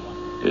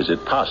 Is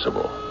it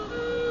possible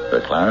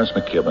that Clarence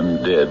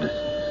McKibben did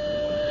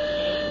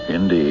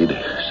indeed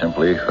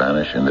simply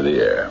vanish into the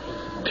air?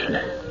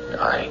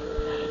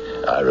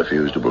 I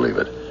refuse to believe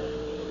it.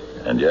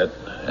 And yet,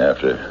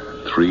 after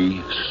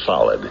 3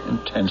 solid,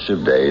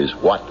 intensive days,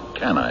 what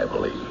can I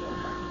believe?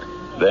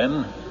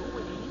 Then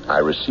I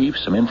received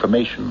some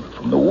information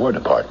from the War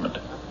Department.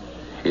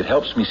 It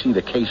helps me see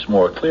the case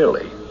more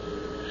clearly.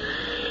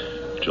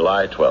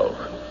 July 12,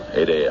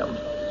 8 a.m.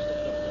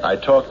 I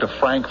talked to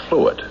Frank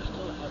Fluid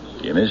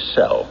in his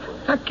cell.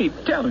 I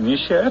keep telling you,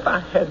 Sheriff, I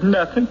had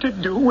nothing to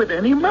do with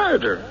any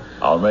murder.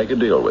 I'll make a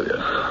deal with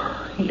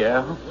you.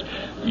 Yeah?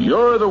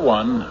 You're the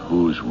one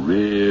who's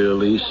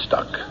really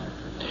stuck.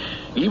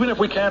 Even if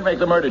we can't make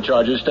the murder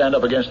charges stand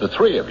up against the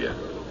 3 of you,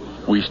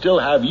 we still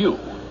have you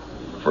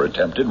for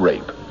attempted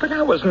rape. But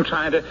I wasn't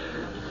trying to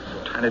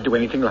do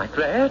anything like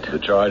that. The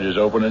charge is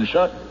open and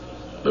shut.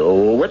 There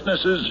were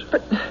witnesses.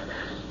 But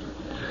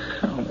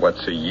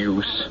what's the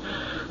use?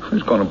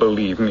 Who's going to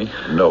believe me?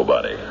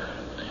 Nobody.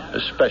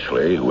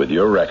 Especially with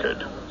your record.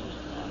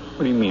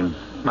 What do you mean,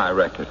 my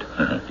record?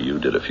 You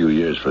did a few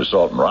years for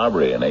assault and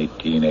robbery in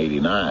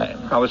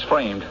 1889. I was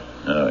framed.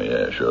 Oh,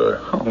 yeah, sure.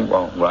 Oh,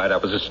 well, right. I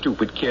was a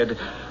stupid kid.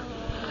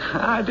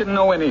 I didn't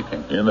know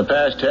anything. In the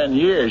past 10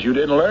 years, you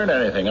didn't learn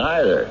anything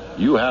either.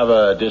 You have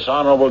a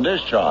dishonorable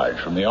discharge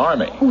from the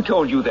Army. Who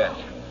told you that?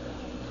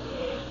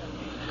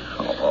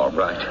 Oh, all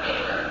right.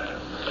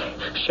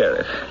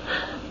 Sheriff,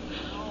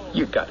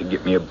 you got to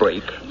give me a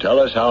break. Tell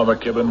us how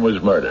McKibben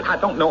was murdered. I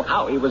don't know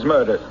how he was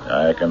murdered.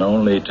 I can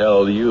only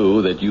tell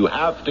you that you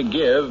have to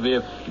give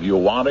if you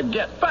want to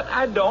get. But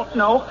I don't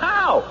know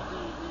how.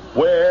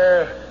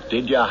 Where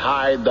did you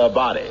hide the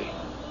body?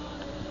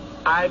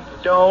 I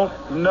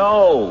don't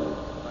know.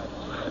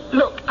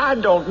 Look, I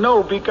don't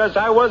know because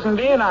I wasn't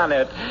in on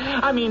it.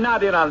 I mean,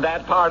 not in on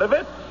that part of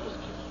it.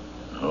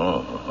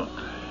 Oh,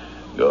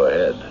 go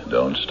ahead.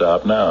 Don't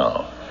stop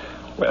now.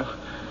 Well,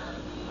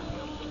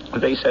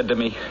 they said to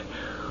me,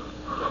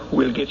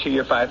 we'll get you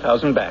your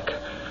 $5,000 back,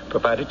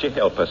 provided you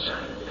help us.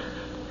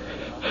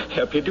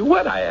 Help you do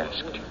what, I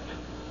asked.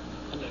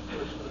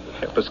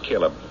 Help us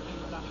kill him.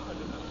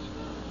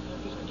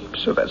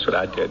 So that's what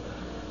I did.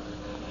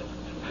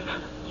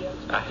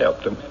 I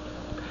helped him.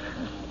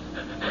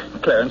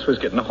 Clarence was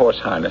getting a horse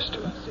harnessed.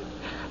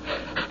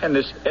 And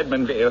this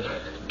Edmund Vale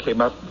came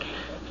up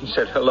and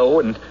said hello,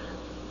 and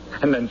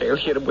then Vale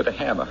hit him with a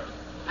hammer.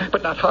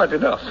 But not hard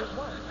enough.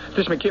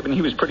 This McKibben,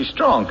 he was pretty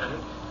strong.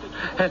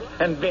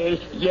 And Vale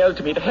yelled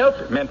to me to help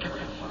him.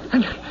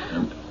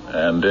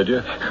 And did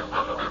you?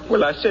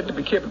 Well, I said to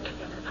McKibben,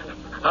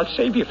 I'll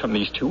save you from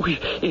these 2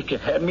 if you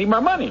hand me my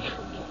money.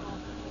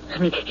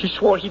 And he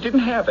swore he didn't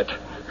have it,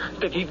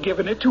 that he'd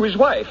given it to his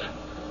wife.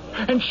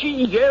 And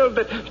she yelled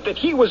that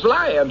he was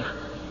lying.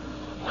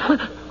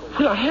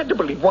 Well, I had to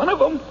believe one of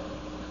them.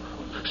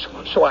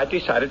 So I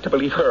decided to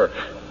believe her.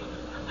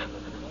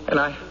 And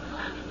I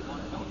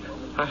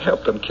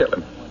helped them kill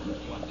him.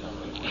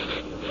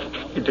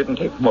 It didn't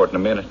take more than a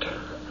minute.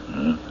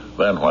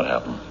 Then what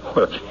happened?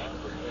 Well,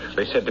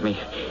 they said to me,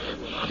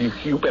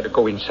 you better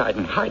go inside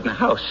and hide in the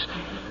house.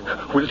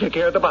 We'll take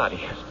care of the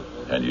body.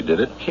 And you did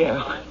it?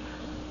 Yeah.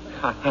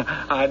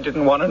 I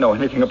didn't want to know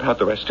anything about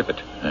the rest of it.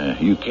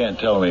 You can't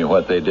tell me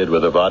what they did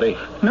with the body?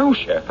 No,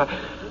 Sheriff.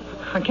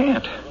 I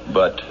can't.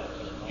 But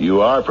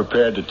you are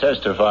prepared to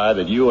testify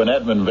that you and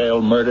Edmund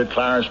Vale murdered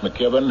Clarence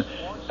McKibben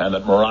and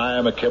that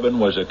Mariah McKibben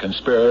was a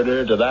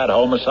conspirator to that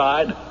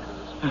homicide?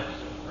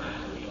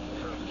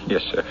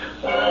 Yes, sir.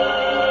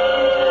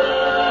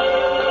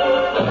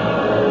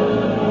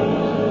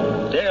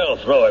 They'll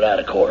throw it out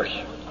of court.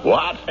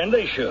 What? And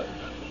they should.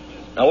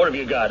 Now, what have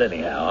you got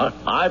anyhow, huh?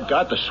 I've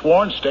got the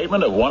sworn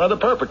statement of one of the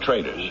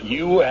perpetrators.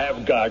 You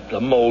have got the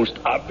most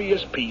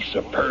obvious piece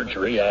of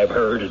perjury I've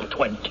heard in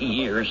 20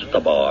 years at the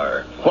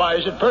bar. Why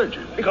is it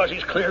perjury? Because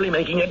he's clearly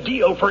making a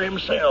deal for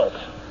himself.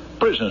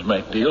 Prisoners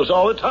make deals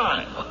all the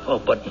time. Oh,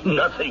 but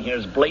nothing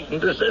as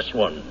blatant as this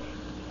one.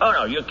 Oh,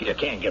 no, you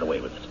can't get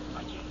away with it.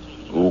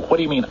 What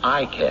do you mean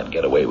I can't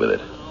get away with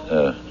it?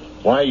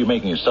 Why are you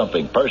making it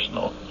something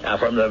personal? Now,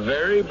 from the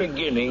very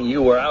beginning,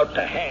 you were out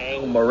to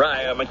hang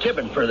Mariah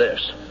McKibben for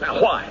this.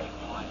 Now, why?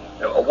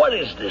 What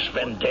is this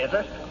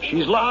vendetta?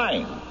 She's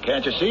lying.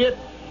 Can't you see it?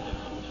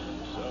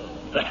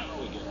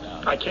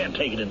 I can't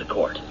take it into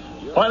court.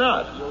 Why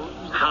not?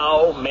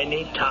 How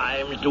many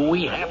times do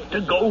we have to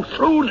go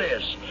through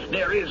this?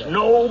 There is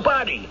no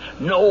body,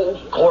 no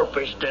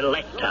corpus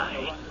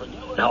delicti.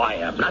 Now, I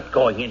am not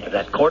going into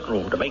that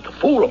courtroom to make a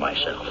fool of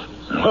myself.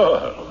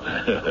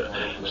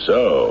 Oh.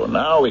 So,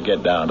 now we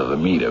get down to the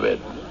meat of it.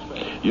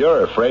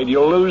 You're afraid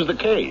you'll lose the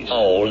case.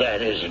 Oh,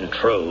 that isn't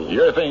true.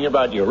 You're thinking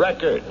about your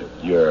record,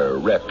 your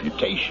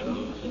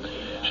reputation.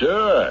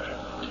 Sure.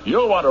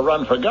 You'll want to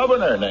run for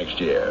governor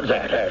next year.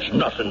 That has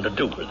nothing to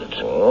do with it.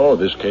 Oh,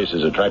 this case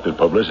has attracted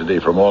publicity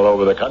from all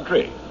over the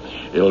country.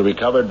 It'll be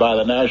covered by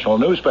the national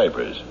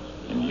newspapers.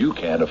 And you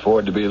can't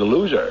afford to be the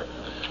loser.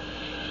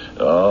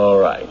 All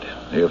right.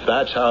 If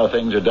that's how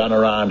things are done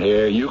around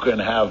here, you can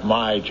have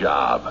my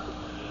job.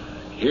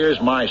 Here's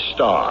my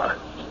star.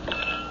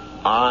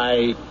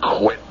 I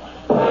quit.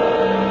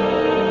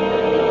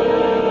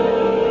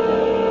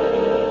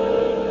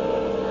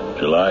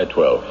 July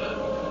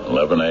 12th,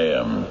 11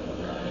 a.m.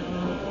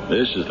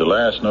 This is the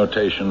last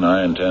notation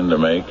I intend to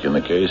make in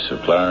the case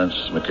of Clarence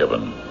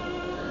McKibben.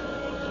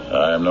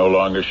 I am no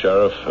longer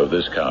sheriff of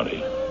this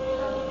county.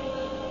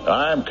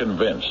 I am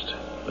convinced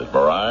that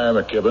Mariah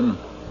McKibben,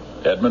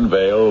 Edmund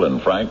Vale,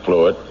 and Frank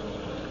Fluitt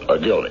are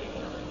guilty.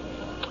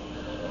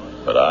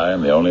 But I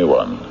am the only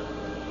one.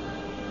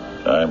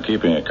 I am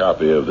keeping a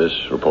copy of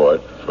this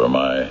report for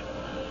my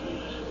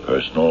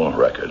personal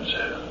records.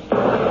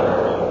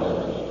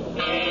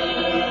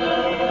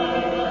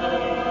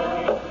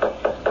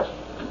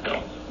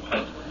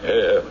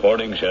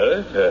 Morning,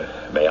 Sheriff.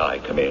 May I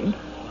come in?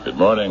 Good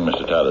morning,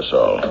 Mr.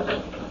 Tattersall.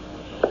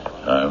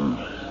 I'm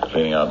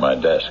cleaning out my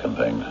desk and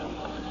things.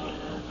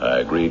 I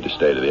agreed to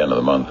stay to the end of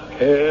the month.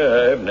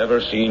 I've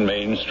never seen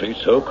Main Street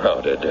so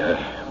crowded.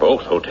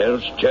 Both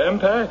hotels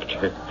jam-packed.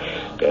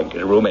 Can't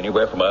get a room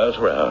anywhere for miles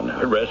around.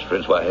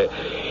 Restaurants, why,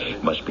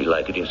 must be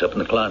like it is up in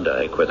the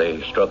Klondike where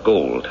they struck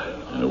gold.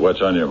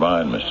 What's on your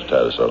mind, Mr.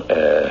 Tattersall?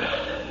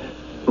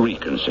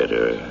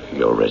 Reconsider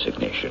your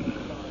resignation.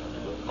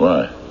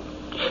 Why?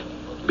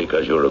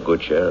 Because you're a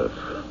good sheriff.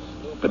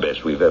 The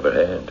best we've ever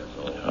had.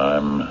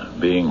 I'm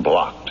being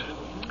blocked.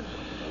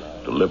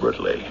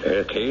 Deliberately.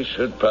 Their case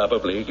should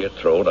probably get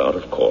thrown out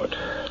of court.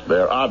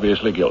 They're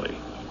obviously guilty.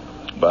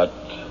 But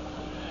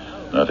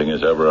nothing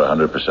is ever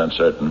 100%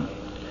 certain.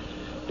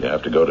 You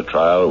have to go to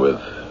trial with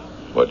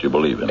what you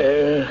believe in.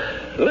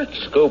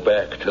 Let's go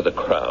back to the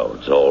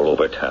crowds all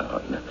over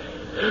town.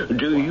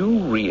 Do you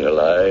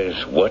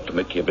realize what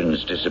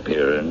McKibben's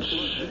disappearance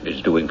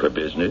is doing for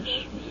business?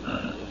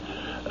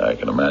 I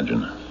can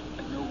imagine.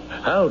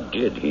 How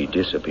did he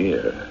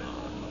disappear?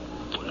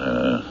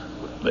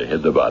 They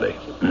hid the body.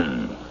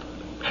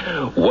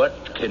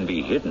 What can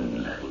be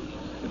hidden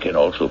can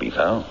also be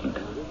found.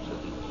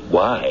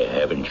 Why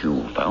haven't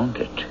you found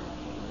it?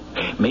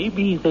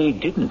 Maybe they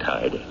didn't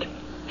hide it.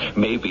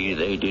 Maybe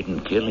they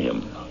didn't kill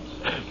him.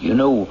 You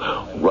know,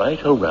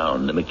 right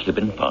around the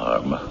McKibben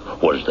farm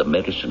was the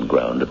medicine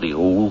ground of the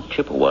old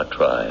Chippewa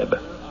tribe.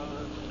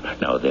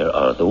 Now, there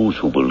are those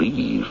who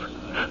believe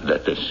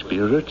that the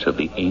spirits of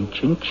the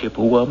ancient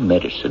Chippewa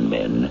medicine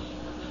men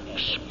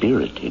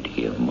spirited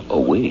him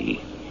away.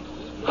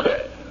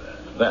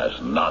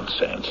 That's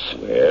nonsense.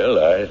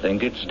 Well, I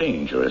think it's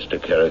dangerous to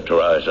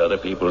characterize other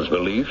people's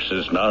beliefs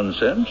as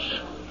nonsense.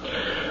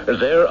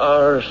 There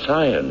are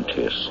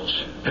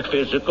scientists,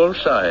 physical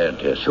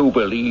scientists, who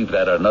believe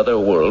that another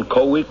world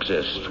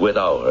coexists with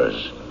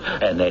ours,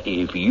 and that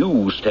if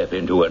you step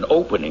into an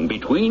opening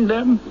between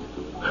them,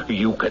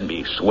 you can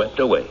be swept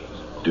away.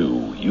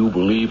 Do you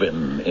believe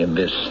in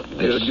this?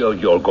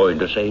 You're going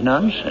to say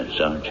nonsense,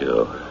 aren't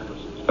you?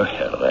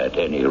 Well, at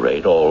any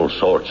rate, all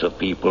sorts of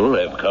people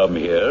have come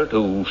here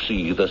to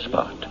see the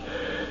spot.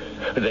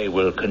 They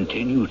will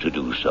continue to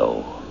do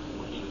so.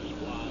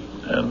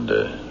 And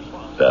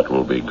that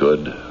will be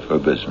good for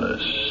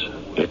business.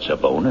 It's a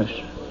bonus.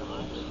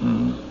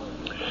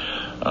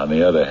 On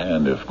the other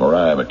hand, if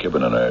Mariah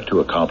McKibben and her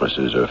two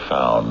accomplices are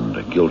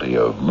found guilty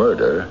of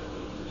murder,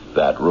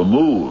 That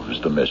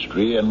removes the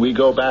mystery, and we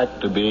go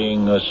back to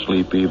being a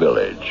sleepy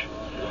village.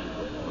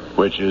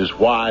 Which is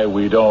why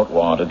we don't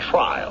want a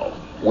trial.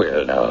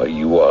 Well, now,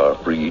 you are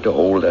free to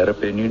hold that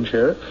opinion,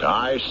 Sheriff.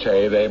 I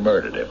say they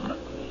murdered him.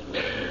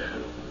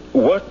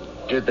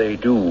 What did they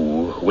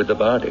do with the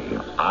body?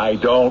 I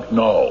don't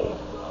know.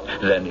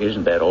 Then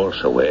isn't that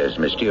also as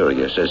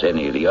mysterious as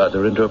any of the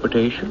other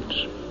interpretations?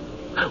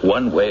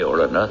 One way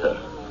or another,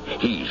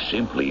 he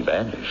simply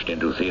vanished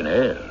into thin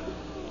air.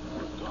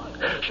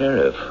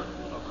 Sheriff,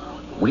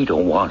 we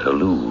don't want to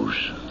lose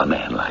a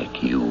man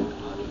like you.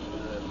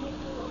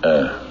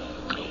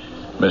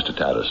 Mr.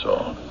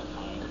 Tattersall,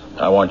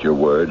 I want your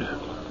word,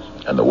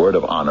 and the word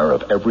of honor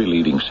of every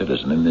leading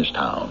citizen in this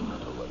town,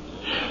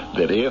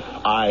 that if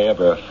I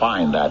ever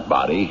find that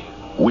body,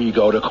 we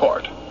go to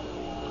court,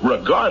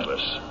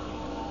 regardless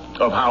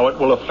of how it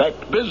will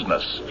affect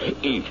business.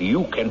 If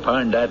you can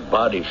find that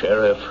body,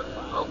 Sheriff,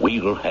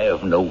 we'll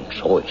have no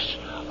choice.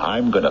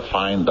 I'm going to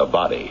find the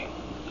body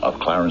of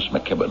Clarence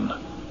McKibben.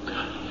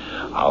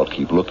 I'll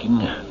keep looking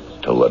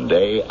till the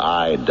day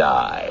I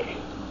die.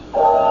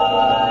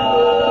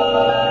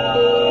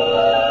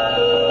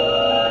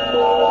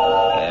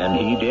 And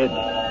he did.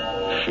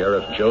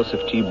 Sheriff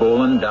Joseph T.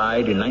 Boland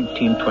died in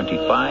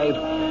 1925,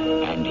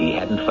 and he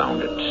hadn't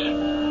found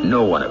it.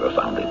 No one ever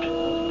found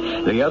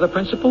it. The other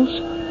principals?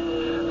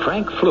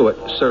 Frank Fluitt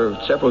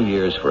served several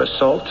years for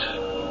assault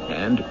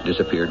and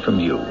disappeared from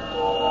view.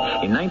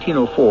 In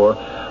 1904,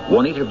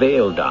 Juanita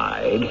Vale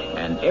died,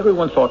 and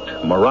everyone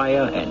thought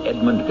Mariah and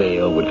Edmund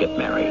Vale would get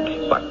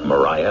married. But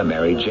Mariah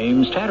married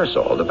James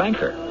Tattersall, the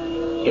banker.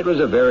 It was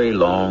a very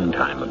long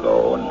time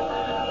ago, and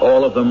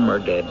all of them are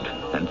dead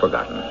and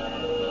forgotten.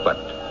 But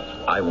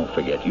I won't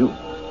forget you.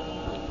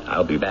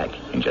 I'll be back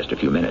in just a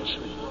few minutes.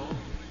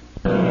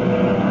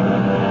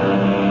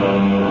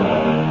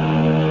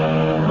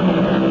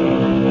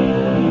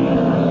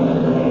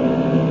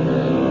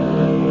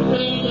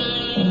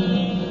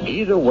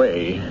 Either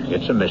way,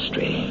 it's a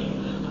mystery.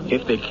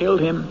 If they killed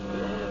him,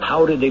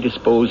 how did they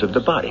dispose of the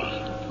body?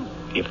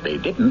 If they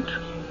didn't,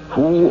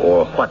 who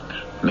or what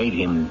made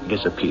him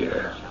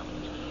disappear?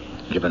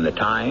 Given the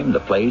time, the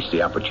place,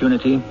 the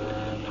opportunity,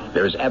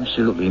 there is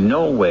absolutely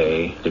no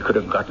way they could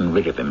have gotten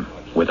rid of him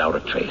without a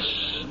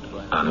trace.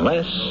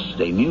 Unless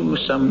they knew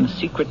some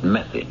secret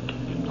method,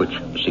 which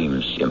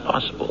seems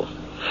impossible.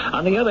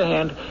 On the other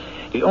hand,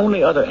 the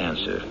only other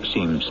answer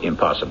seems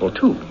impossible,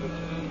 too.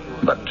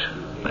 But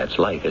that's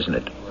life, isn't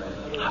it?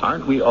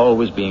 Aren't we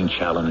always being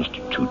challenged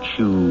to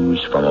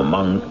choose from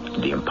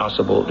among the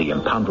impossible, the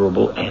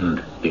imponderable,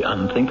 and the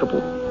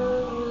unthinkable?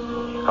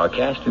 Our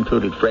cast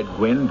included Fred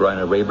Gwynne,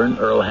 Bryna Rayburn,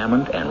 Earl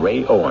Hammond, and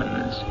Ray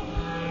Owens.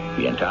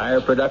 The entire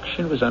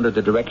production was under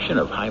the direction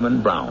of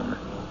Hyman Brown.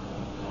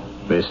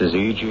 This is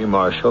E.G.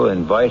 Marshall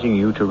inviting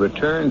you to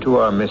return to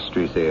our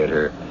Mystery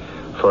Theater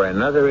for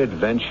another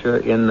adventure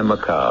in the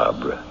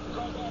macabre.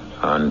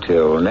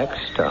 Until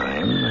next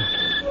time,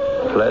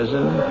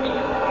 pleasant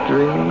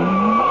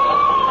dreams.